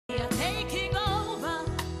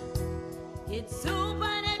It's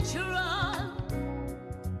supernatural.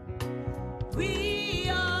 We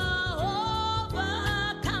are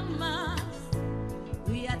overcomers.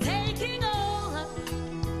 We are taking over.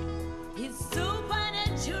 It's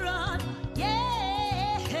supernatural.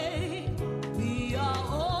 Yeah. We are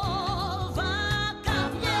overcomers.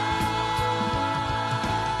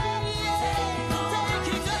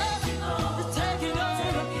 Taking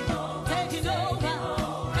over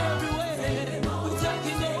everywhere. We're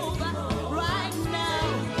taking over right now.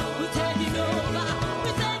 We're taking over.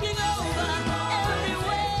 We're taking over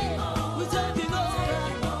everywhere. We're taking over.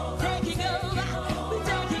 Taking over. We're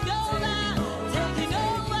taking over. Taking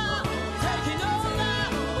over. Taking over.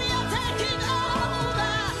 We are taking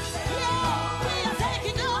over. Yeah, we are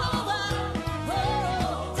taking over.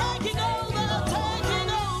 Oh, taking over. Taking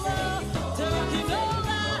over. Taking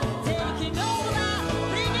over. Taking over.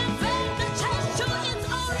 Bringing back the church to its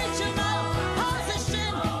original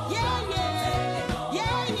position. Yeah, yeah.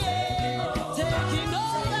 Yeah, yeah. Taking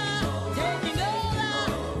over. Taking over.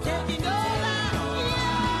 Taking over.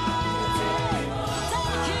 Yeah.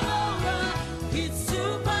 Taking over. It's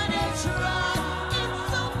supernatural. It's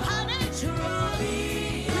supernatural. We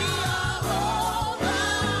are over.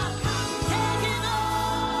 Taking over.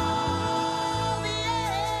 Yeah.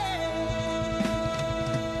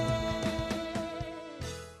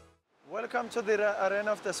 Welcome to the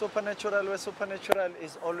arena of the supernatural, where supernatural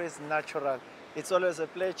is always natural. It's always a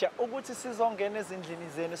pleasure. Ukuthi sizongena ezindlini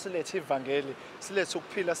zenu silethe ivangeli, silethe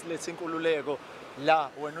ukuphila, silethe inkululeko la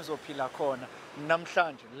wena uzophila khona.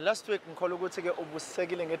 Namhlanje last week ngikholwa ukuthi ke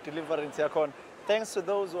ubusekile ngedeliverance yakhona. Thanks to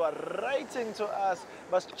those who are writing to us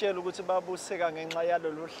basitshela ukuthi babuseka ngenxa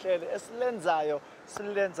yalolu hlelo esilenzayo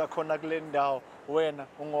silenza khona kule ndawo. Wena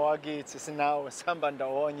ungowakithi sinawe sihamba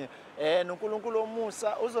ndawonye. uNkulunkulu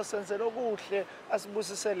omusa uzosenzela okuhle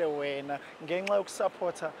asibusisele wena ngenxa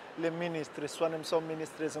yokusupporta le ministry Suoane Msomi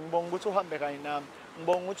Ministries. Ngibonga ukuthi uhambe kanye nami.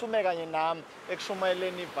 Ngibonga ukuthi ume kanye nami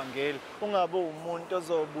ekushumayeleni ivangeli. Ungabe umuntu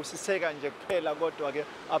ozobusiseka nje kuphela kodwa ke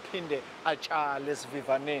aphinde atshale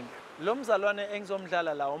esivivaneni. Lo mzalwane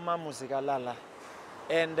engizomdlala la umama ZIKALALA.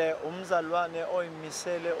 And umzalwane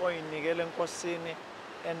oyimisele oyinikele enkosini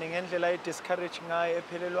and ngendlela ayidiscourage ngayo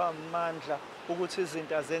ephelelwa amandla ukuthi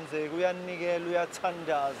izinto azenzeke, uyanikela,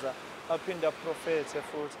 uyathandaza, aphinda prophethe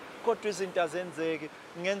futhi. Kodwa izinto azenzeki,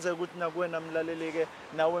 ngenzeka ukuthi nakuwena mlaleli-ke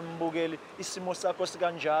nawe mbukeli isimo sakho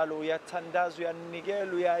sikanjalo, uyathandaza,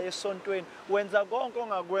 uyanikela, uyaya esontweni, wenza konke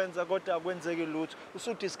ongakwenza kodwa akwenzeki lutho.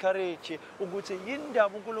 Usudiscourage ukuthi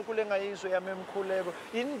yindaba uNkulunkulu engayizwe yami emkhuleko,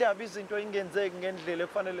 yindaba izinto ingenzeki ngendlela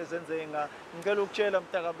ekufanele zenzeke ngayo. Ngicela ukutshela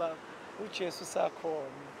mntakababa, uJesu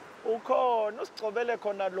sakhona. Ukhona usigcobele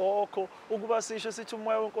khona lokho ukuba sisho sithi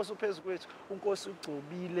umoya wenkosi uphezulu kwethu, unkosi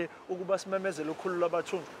ugcobile ukuba simemezele ukhulula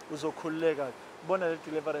abathunjwa, uzokhululeka. Bona le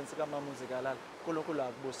deliverance kaMama ZIKALALA, uNkulunkulu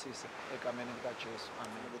akubusise egameni likaJesu.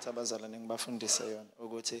 Amen. Ukuthi abazalwane ngibafundise yona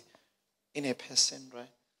ukuthi in a person, right?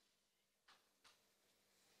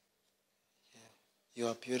 Yeah. You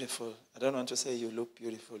are beautiful. I don't want to say you look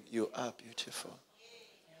beautiful. You are beautiful.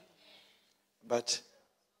 But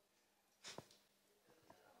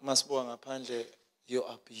masibuka ngaphandle, you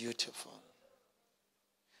are beautiful.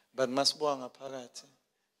 But masibuka ngaphakathi,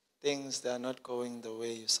 things that are not going the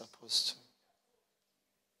way you're supposed to.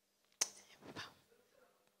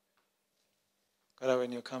 God,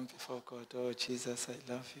 when you come before God, oh Jesus,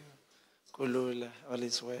 I love you. Kulula, all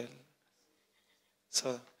is well.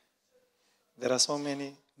 So there are so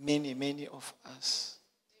many of us.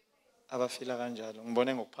 Abafila kanjalo.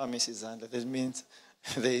 Ngibone ngokuphamisa izandla. That means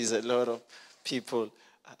there is a lot of people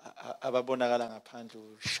ababonakala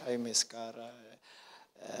ngaphandle, shy mascara,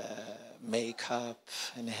 makeup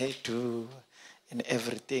and hairdo and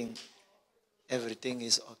everything. Everything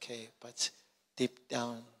is okay, but deep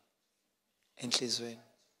down, enhlizweni,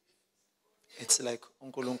 it's like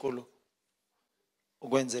uNkulunkulu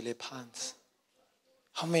ukwenzele phansi.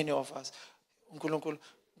 How many of us,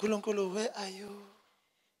 uNkulunkulu, where are you?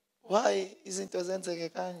 Why izinto zenzeke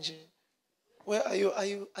kanje? Where are you? Are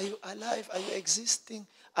you alive? Are you existing?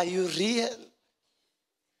 Are you real?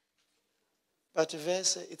 But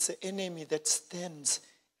verse, it's the enemy that stands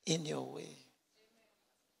in your way.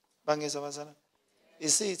 Bangizwa bazana?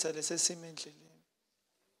 Isitha lesesimo endleleni.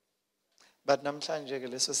 But namhlanje ke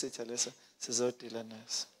leso sitha leso sizodila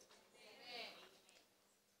naso.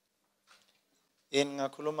 Yini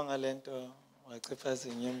ngakhuluma ngalento wachiphaza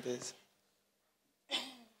inyembezi.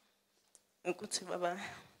 Ukuthi baba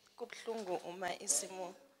kubhlungu uma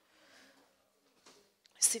isimo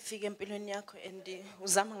sifike empilweni yakho and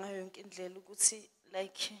uzama ngayo yonke indlela ukuthi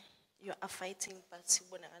like you are fighting but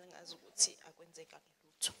sibonakala ngazi ukuthi akwenzeka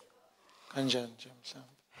lutho. Kanjani nje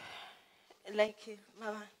mhlawumbe? like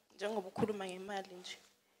mama njengoba ukhuluma ngemali nje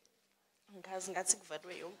ngazi ngathi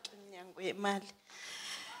kuvalwe yonke iminyango yemali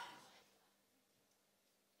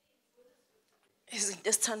izinto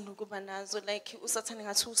esithanda ukuba nazo like usathane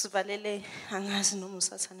ngathi usivalele angazi noma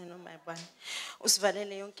usathane noma yibani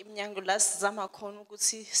usivalele yonke iminyango la sizama khona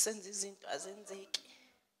ukuthi senze izinto azenzeki.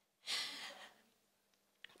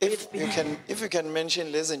 If you can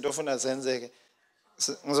mention lezi zinto ofuna zenzeke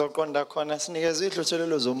ngizoqonda khona sinikeza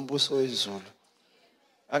idluthelelo zombuso wezulu.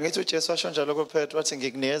 Angithi uJesu washo njalo kuPetro wathi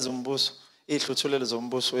ngikunikeza umbuso idluthelelo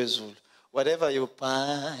zombuso wezulu. Whatever you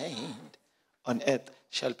bind on earth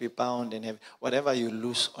shall be bound in heaven. Whatever you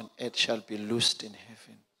loose on earth shall be loosed in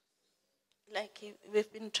heaven. Like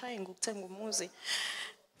we've been trying ukuthenga umuzi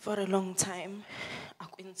for a long time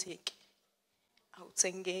akwenzeki.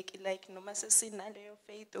 Awuthengeki like noma sesinaleyo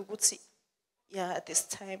faith ukuthi yeah at this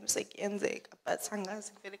time sekuyenzeka but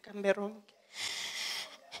angazi vele kambe wrong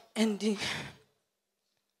and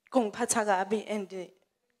kungiphatha kabi and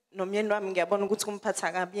nomyeni wami ngiyabona ukuthi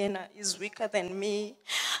kumphatha kabi yena is weaker than me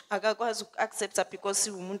akakwazi ukuaccepta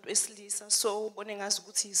because umuntu wesilisa so ubone ngazi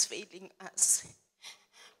ukuthi is failing us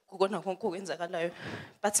kukona konke okwenzakalayo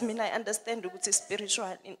but mina I understand ukuthi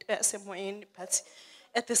spiritual into yasemoyeni but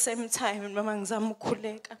at the same time noma ngizama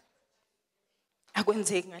ukukhuleka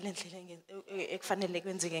akwenzeki ngalendlela ekufanele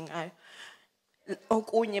kwenzeke ngayo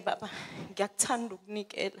okunye baba ngiyakuthanda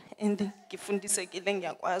ukunikela and ngifundisekile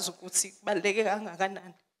ngiyakwazi ukuthi kubaleke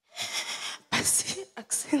kangakanani basi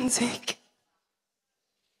akusenzeki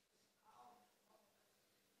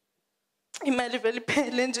imali vele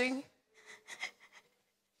iphele nje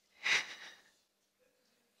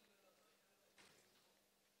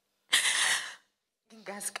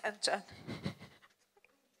ngingazi kanjani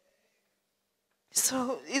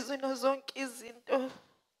so izinto zonke izinto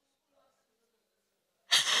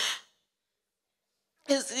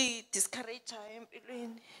ezi-discourage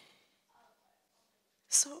empilweni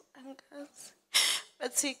so angazi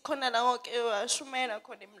bathi khona lawo ke washumayela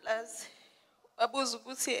khona emlazi wabuza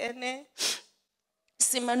ukuthi ene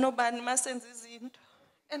sima nobani masenza izinto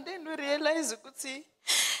and then we realize ukuthi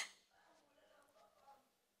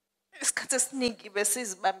isikhathi esiningi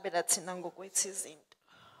besizibambela thina ngokwethu izinto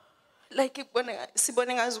like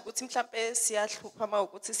sibone ngazi ukuthi mhlambe siyahlupha uma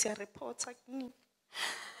ukuthi siyareporta kuningi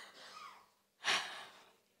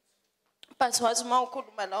but wathi uma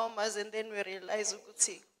ukhuluma lawo mazi and then we realize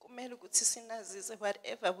ukuthi kumele ukuthi sinazize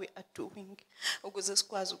whatever we are doing ukuze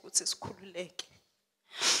sikwazi ukuthi sikhululeke.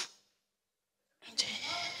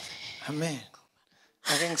 Amen.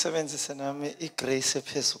 Ake ngisebenzise nami igrace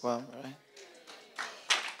ephezulu kwami, right?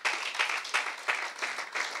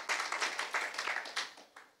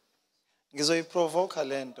 Ngizoyiprovoke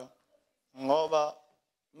lento ngoba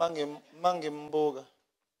mangimbuka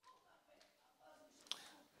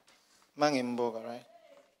right?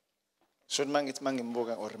 Should mangithi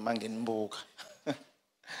mangimbuka or manginbuka?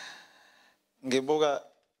 Ngibuka,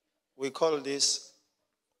 we call this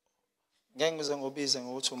ngeke ngize ngobize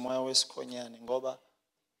ngokuthi umoya wesikhonyane ngoba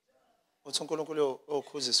uthi uNkulunkulu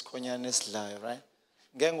okhuza isikhonyane esidlayo, right?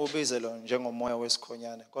 Ngeke ngubize lo njengomoya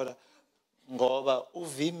wesikhonyane kodwa ngoba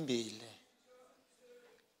uvimbile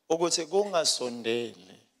ukuthi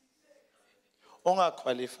kungasondeli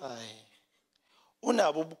ungaqualify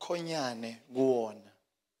unabo ubukhonyane kuwona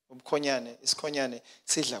ubukhonyane isikhonyane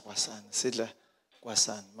sidla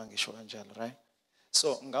kwasana mangisho kanjalo, right?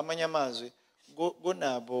 So ngamanye amazwi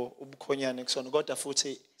kunabo ubukhonyane kusona kodwa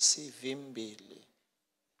futhi sivimbile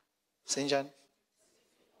senjani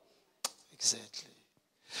exactly.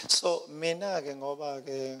 So mina ke ngoba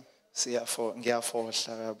ke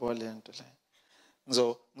ngiyafohla yabo lento le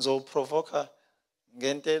ngizoprovoke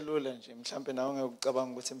ngento elula nje mhlambe nawe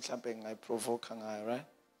ngekucabanga ukuthi mhlambe ngingayiprovoke ngayo, right?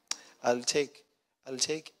 I'll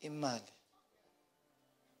take imali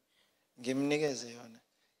ngimnikeze yona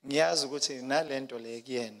ngiyazi ukuthi nalento le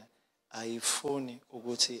kuyena ayifuni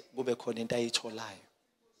ukuthi kube khona into ayitholayo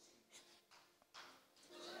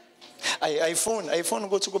ayifuni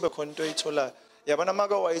ukuthi kube khona into ayitholayo yabona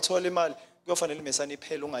maka wayithola imali kuyofanele imesana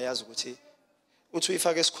iphela ungayazi ukuthi uthi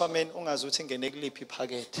uyifaka esikhwameni ungazi ukuthi ingene kuliphi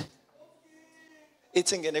iphakethe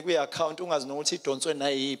ithi ingene kwi-account ungazi nokuthi idonswe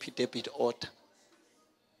nayiphi debit order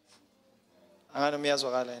angane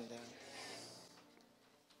umyazwakala ende.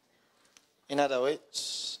 In other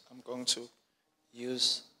words, I'm going to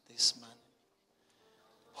use this money.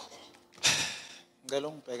 Ngicela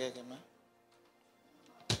ungibhekeke ma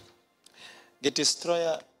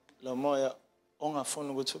ngidestroya lo moya ongafuni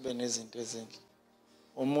ukuthi ube nezinto ezinhle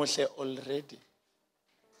umuhle already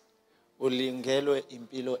ulingelwe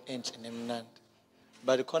impilo enhle nemnandi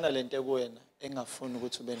but khona lento kuwena engafuni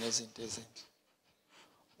ukuthi ube nezinto ezinhle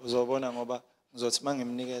Uzobona ngoba ngizothi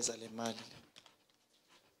mangimnikeza le mali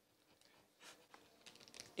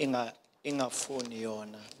ingafuni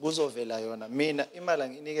yona kuzovela yona mina imali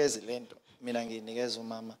anginikeze lento mina ngiyinikeza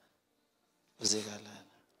umama uZikalala.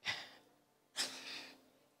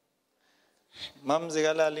 Mama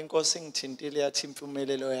ZIKALALA inkosi ngithintile yathi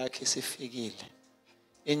impumelelo yakhe isifikile.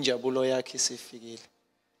 Injabulo yakhe isifikile.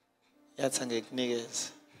 Yathi angikunikeze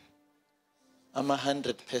ama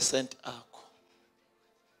 100% akho.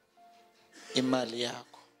 Imali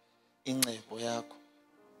yakho, ingcebo yakho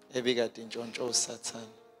ebikade intshontsho usathana.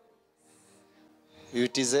 You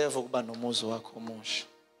deserve ukuba nomuzi wakho omusha.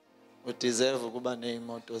 You deserve ukuba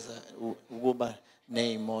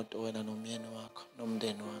neimoto wena nomyeni wakho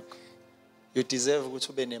nomndeni wakho. You deserve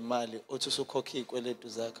ukuthi ube nemali othi usukhokha izikweletu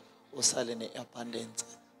zakho usale neabundance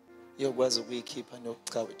yokwazi ukuyikhipha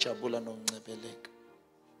nokujabula nokuncebeleka.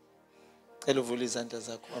 Cela uvule izandla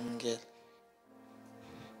zakho wamukela.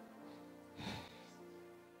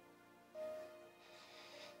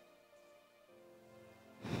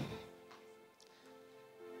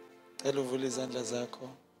 Cela uvule izandla zakho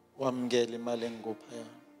wamukela imali engikupha yona.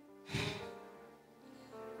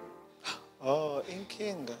 Oh,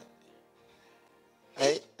 inkinga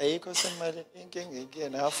ayikho semali inkinga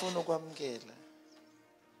ikuyena afuna ukwamukela.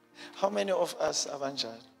 How many of us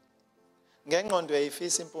abanjalo? Ngengqondo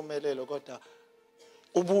uyayifisa impumelelo kodwa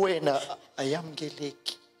ubuwena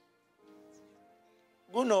ayamukeleki.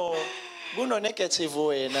 Kuno negative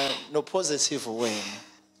wena no positive wena.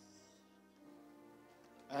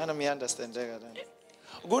 Ana mi understand ka lana.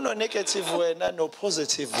 Kuno negative wena no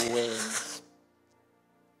positive wena.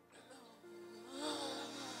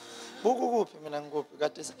 Buku kuphi mina ngikuphi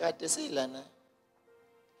kade silana.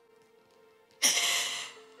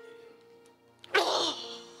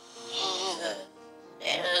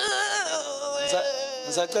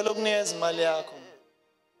 Ngisacela ukunikeza imali yakho.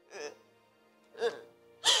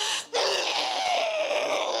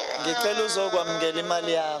 Ngicela uzokwamukela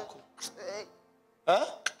imali yakho. Ha?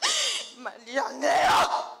 Imali yangeyo.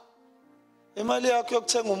 Imali yakho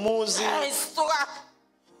yokuthenga umuzi. Ayisuka.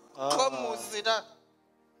 Komuzi la.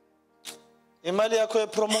 Imali yakho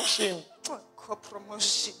ye-promotion. Ko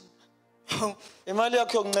promotion. Imali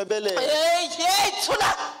yakho yokuncebeleka. Hey,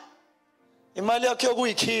 thula. Imali yakho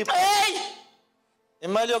yokuyikhipha. Hey.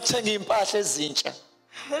 Imali yokuthenga impahla ezintsha.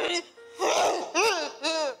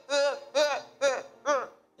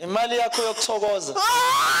 Imali yakho yokuthokoza.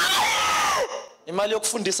 Imali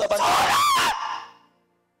yokufundisa abantwana.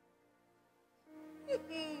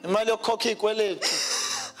 Imali yokukhokha izikweletu.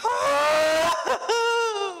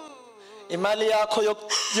 Imali yakho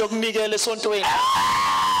yokunikela esontweni.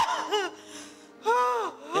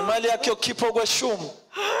 Imali yakho yokukhipha okweshumi.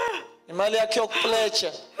 Imali yakho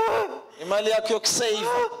yokupledge. Imali yakho yokusave.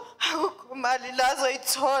 Akukho mali lazo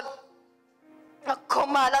ithola. Akukho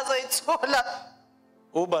mali azoyithola.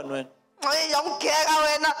 Uba wena. Yawungeka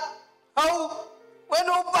wena. Hawu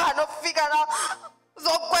wena ubani ofika la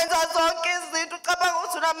uzokwenza zonke izinto ucabanga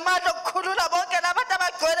ukuthi unamandla okukhulula bonke labantu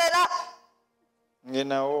abagcwele la.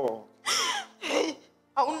 Nginawo.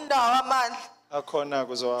 Awunawo amandla. Akhona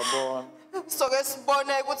kuzowabona. Soke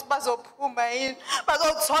sibone ukuthi bazophuma yini.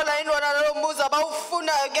 Bazothola yini wona lo muzi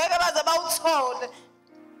abawufunayo ngeke baze bawuthole.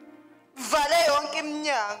 Vale yonke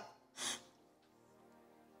iminyango.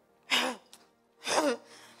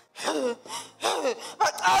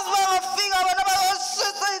 Achaza bafika bona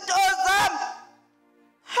bazoshisa izinto zami.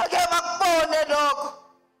 Ake bakubone lokho.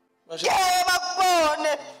 Ngeke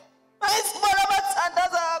bakubone. Ayisibona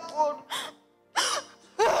bathandaza kakhulu.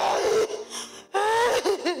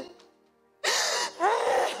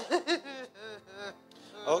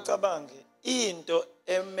 Awucabange into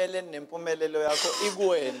emelene nempumelelo yakho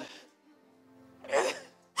ikuwena.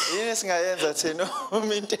 Yini singayenza thina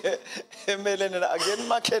uma into emelene na akuyona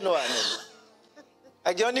makhelwane.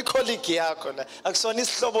 Akuyona icolleague yakho la, akusona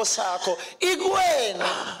isihlobo sakho, ikuwena.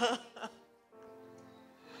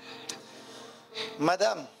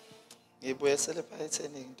 Madam, ngibuye celebrate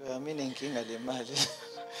into yami inkinga le mali.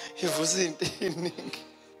 Ivusa into eningi.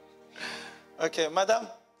 Okay, madam.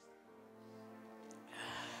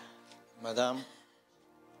 Madam.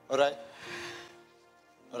 All right.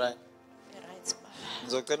 All right. Right, baba.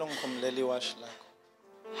 Ngizocela ungikhumulele iwash lakho.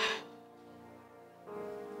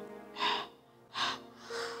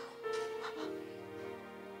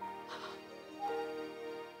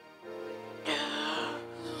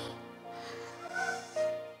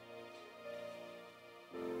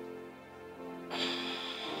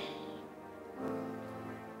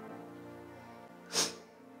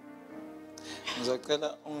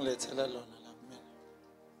 Ngizocela ungilethela lona la kumina.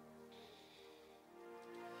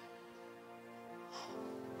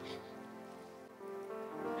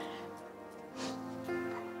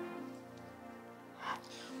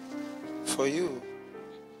 For you,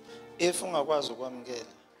 if ungakwazi ukwamukela,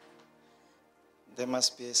 there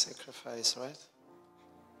must be a sacrifice, right?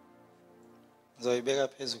 Ngizoyibeka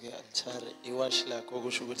phezu kwe-altar iwash lakho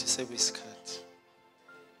okusho ukuthi sekuyisikhathi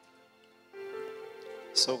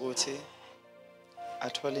sokuthi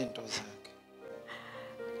athole into zakhe.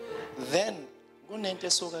 Then kunento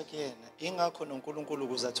esuka kuyena, ingakho noNkulunkulu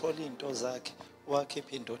ukuze athole into zakhe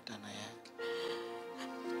wakhipha indodana yakhe.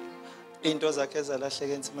 Into zakhe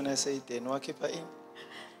ezalahleka ensimini yaseYedeni wakhipha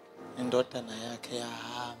indodana yakhe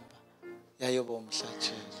yahamba yayoba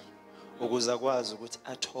umhlatshelo ukuze akwazi ukuthi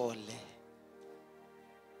athole.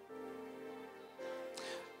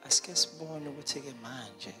 Asike sibone ukuthi ke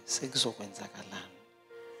manje sekuzokwenzakalana,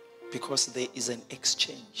 because there is an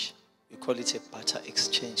exchange. We call it a barter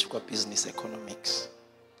exchange for business economics.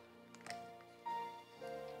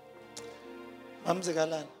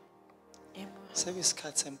 Mamzikalala,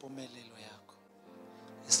 sekuyisikhathi sempumelelo yakho.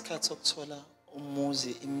 Isikhathi sokuthola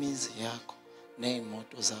umuzi, imizi yakho,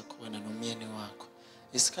 nezimoto zakho wena nomyeni wakho.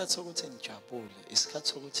 Isikhathi sokuthi nijabule, isikhathi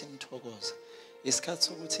sokuthi nithokoze, isikhathi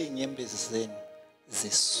sokuthi inyembezi zenu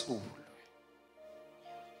zisulwe.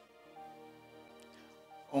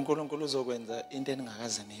 uNkulunkulu uzokwenza into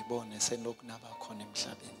eningakaze niyibone senilokhu nabakhona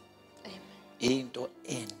emhlabeni. Into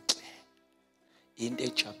enhle, into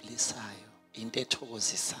ejabulisayo, into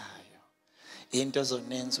ethokozisayo, into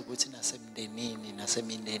ezonenza ukuthi nasemndenini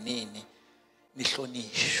nasemindenini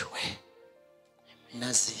nihlonishwe,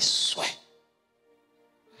 naziswe,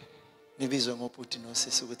 nibizwe ngobhuti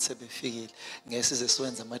nosisi ukuthi sebefikile. Ngeke size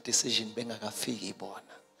siwenza ama decision bengakafiki bona.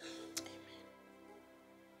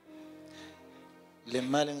 Le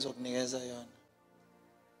mali ngizokunikeza yona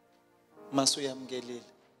mase uyamkelile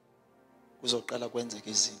kuzoqala kwenzeka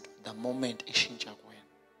izinto. The moment ishintsha kuwena,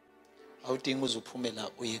 awudingi uzuphume la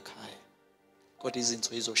uye ekhaya, kodwa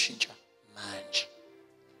izinto izoshintsha manje.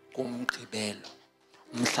 Kumgqibelo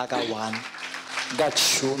mhla ka-1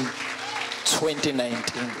 kaJune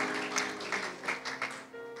 2019.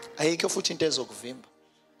 Ayikho futhi into ezokuvimba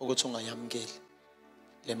ukuthi ungayamkeli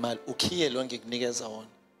le mali. Ukhiye lo ngikunikeza wona,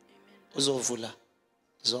 uzovula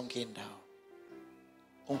zonke indawo.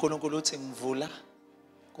 uNkulunkulu uthi ngivula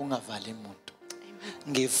kungavali umuntu,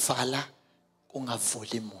 ngivala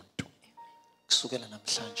kungavuli umuntu. Kusukela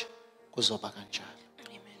namhlanje kuzoba kanjalo.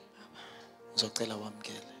 Amen baba. Ngizocela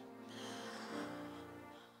wamkele.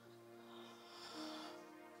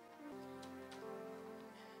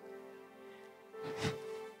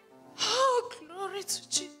 Oh, glory to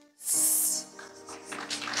Jesus.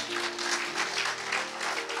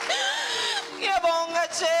 Ngiyabonga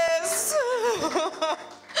Jesu.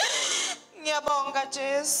 Ngiyabonga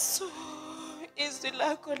Jesu. Izwi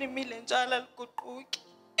lakho limile njalo aliguquki.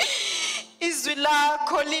 Izwi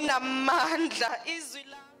lakho linamandla. Izwi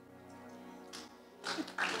lakho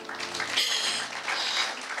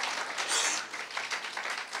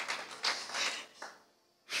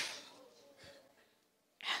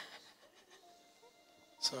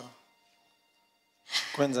So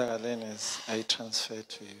kwenzakaleni is I transfer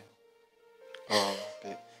to you, or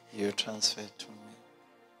you transfer to me.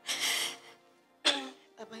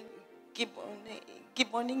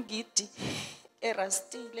 ngibona ingidi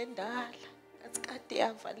erastile endala ngathi kade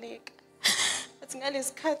yavaleka. Ngathi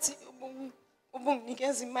ngalesikhathi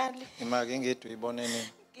ubunginikeza imali. Imali ingidi uyibone nini?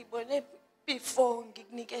 Ngibone before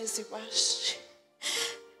ngikunikeza iwashi.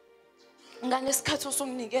 Ngalesikhathi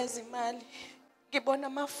usunginikeza imali, ngibona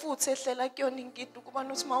amafutha ehlela kuyona ingidi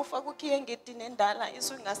ukubona ukuthi mawufaka ukhiye engidini endala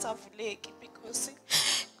isu ingasavuleki because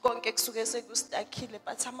konke kusuke sekustakile,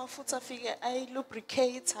 but amafutha afike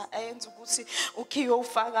ayilubricator ayenza ukuthi ukhiye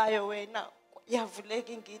ufakayo wena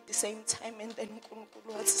yavuleka ingidi same time, and then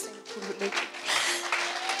uNkulunkulu wathi sengikhululekile.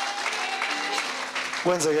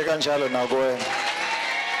 Kwenzeke kanjalo nakuwena.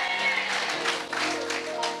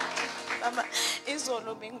 Mama,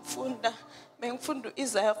 izolo bengifunda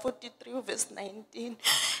Isaiah 43 verse 19.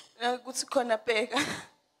 Ukuthi khona bheka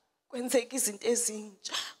kwenzeka izinto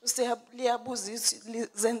ezintsha. Liyabuza ukuthi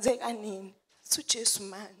zenzeka nini? uJesu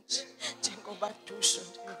manje njengoba dusho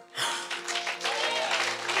nje.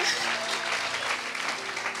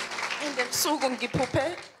 Ngebusuku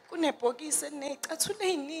ngiphuphe kunebhokisi enecathulo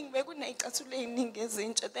eziningi, bekuneyicathulo eziningi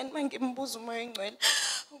ezintsha. Then mangimbuza umoya engcwele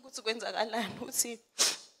ukuthi kwenzakalani, uthi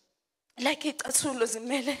like icathulo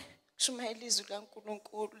zimele kushumayela izwi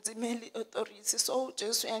kaNkulunkulu, zimele authority. So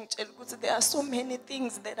uJesu uyangitshela ukuthi there are so many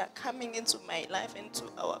things that are coming into my life and to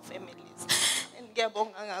our families, and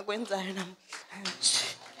ngiyabonga ngakwenzayo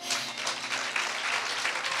namhlanje.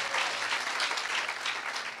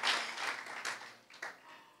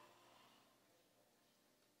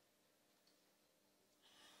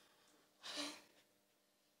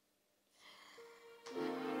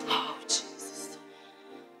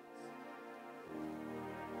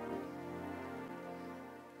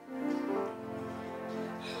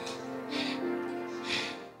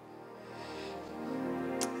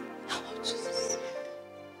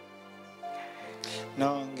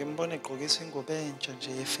 ngimbone egqokisa ingubo entsha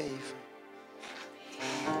nje ye-favor.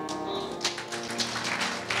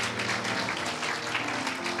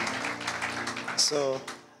 So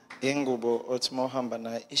ingubo othi mawuhamba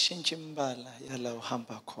nayo ishintsha imbala yala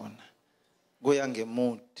uhamba khona. Kuya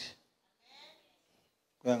ngemood.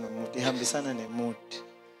 Kuya ngemood, ihambisana nemood.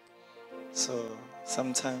 So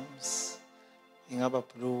sometimes ingaba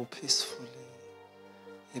blue peacefully,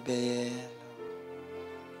 ibe yellow,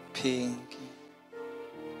 pink,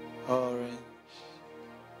 orange,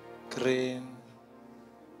 green,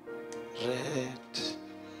 red.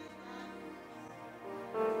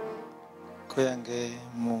 Kuya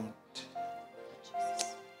ngemood.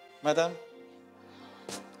 Madam,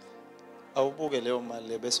 awubuke leyo mali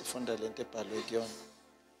le bese ufunda lento ebhalwe kuyona.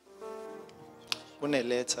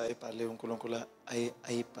 Kuneletha ebhaliwe uNkulunkulu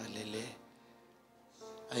ayibhalele.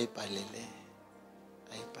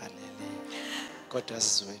 Kodwa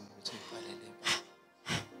asizweni ukuthi uyibhalele.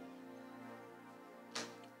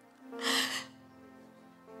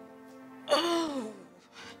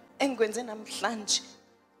 Engikwenze namhlanje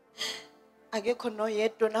akekho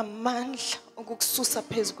noyedwa namandla ukukususa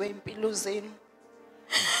phezulu kwempilo zenu.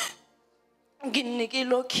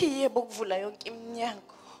 Nginikile okhiye bokuvula yonke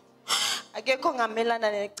iminyango. Akekho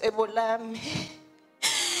ngamelana necebo lami.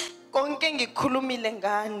 Konke ngikhulumile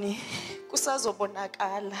ngani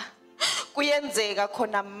kusazobonakala. Kuyenzeka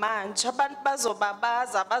khona manje abantu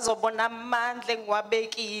bazobabaza bazobona amandla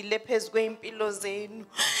engiwabekile phezulu kwempilo zenu.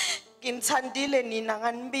 Nginithandile nina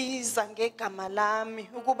nganibiza ngegama lami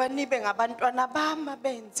ukuba nibe ngabantwana bami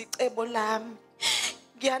benza icebo lami.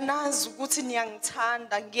 Ngiyanazi ukuthi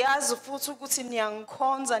niyangithanda, ngiyazi futhi ukuthi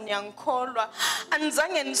niyangikhonza, niyangikholwa.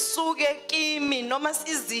 Anizange nisuke kimi noma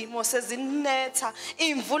izimo sezinetha,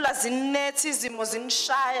 imvula zinetha, izimo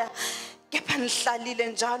zinishaya. Kepha nihlalile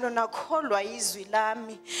njalo nakholwa izwi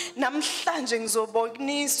lami. Namhlanje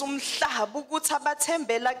ngizobonisa umhlaba ukuthi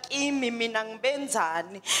abathembela kimi mina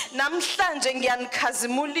ngibenzani. Namhlanje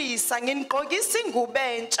ngiyanikhazimulisa, nginigqokisa ingubo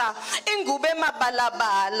entsha, ingubo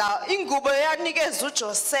emabalabala, ingubo yanikeza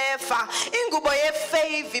uJosefa, ingubo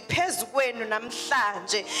yefavor phezulu kwenu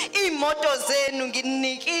namhlanje. Imoto zenu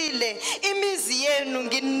nginikile, imizi yenu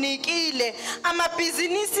nginikile,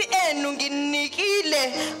 amabhizinisi enu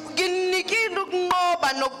nginikile, nginikile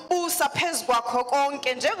ukunqoba nokubusa phezulu kwakho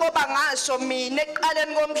konke njengoba ngasho mina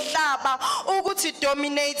eqaleni komhlaba ukuthi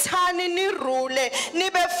dominateani nirule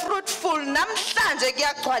nibe fruitful. Namhlanje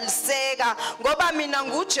kuyagcwaliseka ngoba mina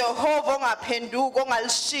nguJehova ongaphenduka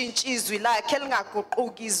ongalishintshi izwi lakhe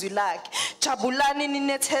elingaguquki izwi lakhe. Jabulani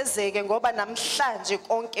ninethezeke ngoba namhlanje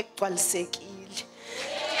konke kugcwalisekile.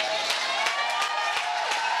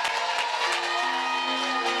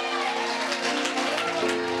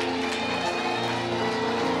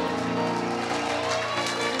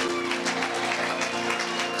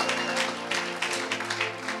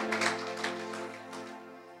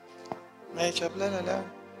 Jabulana la.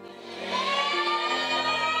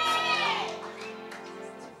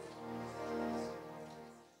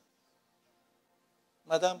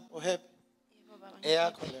 Madam, uhappy?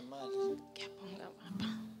 Eyakho le mali. Ngiyabonga baba.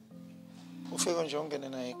 Ufike nje ungene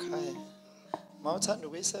naye ekhaya. Mawuthanda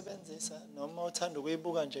ukuyisebenzisa noma uthanda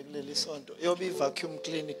ukuyibuka nje kuleli sonto, iyobe i-vacuum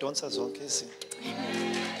clean idonsa zonke izinto.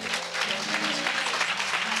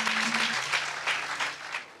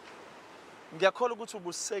 Ngiyakholwa ukuthi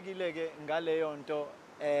ubusekile ke ngaleyo nto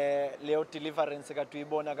leyo deliverance kade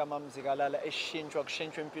uyibona kaMama ZIKALALA eshintshwa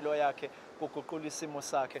kushintshwa impilo yakhe kuguqula isimo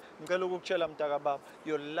sakhe. Ngicela ukukutshela mntaka baba,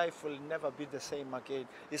 your life will never be the same again.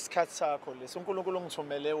 Isikhathi sakho lesi uNkulunkulu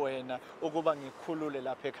ungithumele wena ukuba ngikhulule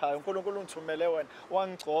lapha ekhaya. uNkulunkulu ungithumele wena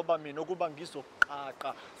wangigcoba mina ukuba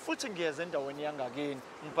ngizoqaqa futhi ngiyeza endaweni yangakini.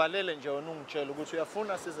 Ngibhalele nje wena ungitshela ukuthi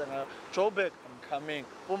uyafuna size ngayo. Joburg, I'm coming.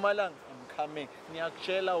 Mpumalanga, I'm coming.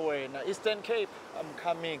 Ngiyakutshela wena Eastern Cape, I'm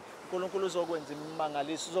coming. uNkulunkulu uzokwenza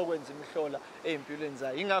imimangaliso, uzokwenza imihlola ezimpilweni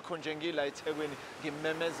zayo. Ingakho nje ngila eThekwini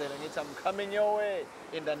ngimemezela ngithi I'm coming your way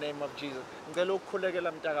in the name of Jesus. Ngicela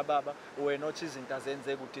ukukhulekela mntaka baba wena othi izinto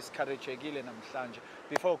azenzeke udiscourageekile namhlanje.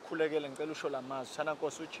 Before ukukhulekele ngicela usho lamazwi. Thana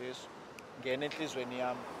Nkosi uJesu, ngena enhlizweni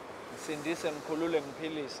yami. Ngisindise, ngikhulule,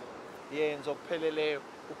 ngiphilise. Yenza okupheleleyo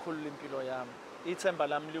ukhulula impilo yami. Ithemba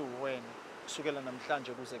lami liwuwena kusukela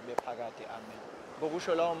namhlanje kuze kube phakade. Amen.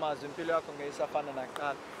 Ngokusho lawo mazwi impilo yakho ngeyisafana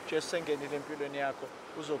nakuqala. Jesu sengenile empilweni yakho,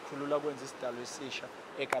 uzokhulula kwenza isidalo esisha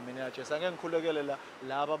egameni likaJesu. Angeke ngikhulekele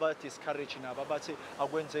laba aba discourage nabo abathi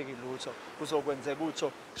akwenzeki lutho, kuzokwenzeka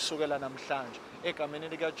utho kusukela namhlanje egameni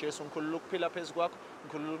likaJesu. Ngikhulula ukuphila phezulu kwakho,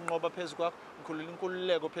 ngikhulula ukunqoba phezulu kwakho, ngikhulula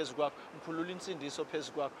inkululeko phezulu kwakho, ngikhulula insindiso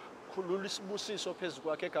phezulu kwakho. ngikhulula isibusiso phezu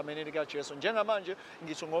kwakhe egameni likaJesu. Njengamanje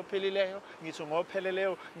ngithi ngophelileyo, ngithi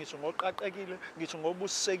ngopheleleyo, ngithi ngoqaqekile, ngithi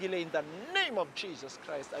ngobusisekile in the name of Jesus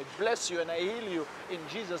Christ. I bless you and I heal you in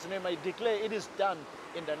Jesus' name. I declare it is done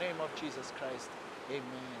in the name of Jesus Christ.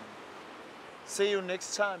 Amen. See you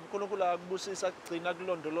next time. uNkulunkulu akubusisa kugcina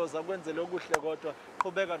kulondoloza kwenzele okuhle kodwa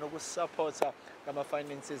qhubeka nokusupporta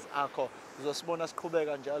ngama-finances akho. Uzosibona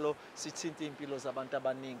siqhubeka njalo sithinta impilo zabantu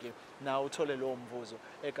abaningi nawe uthole lowo mvuzo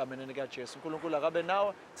egameni likaJesu. uNkulunkulu akabe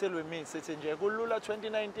nawe till we meet. Sithi nje kulula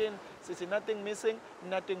 2019, sithi nothing missing,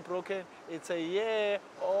 nothing broken. It's a year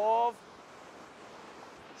of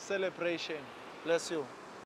celebration. Bless you.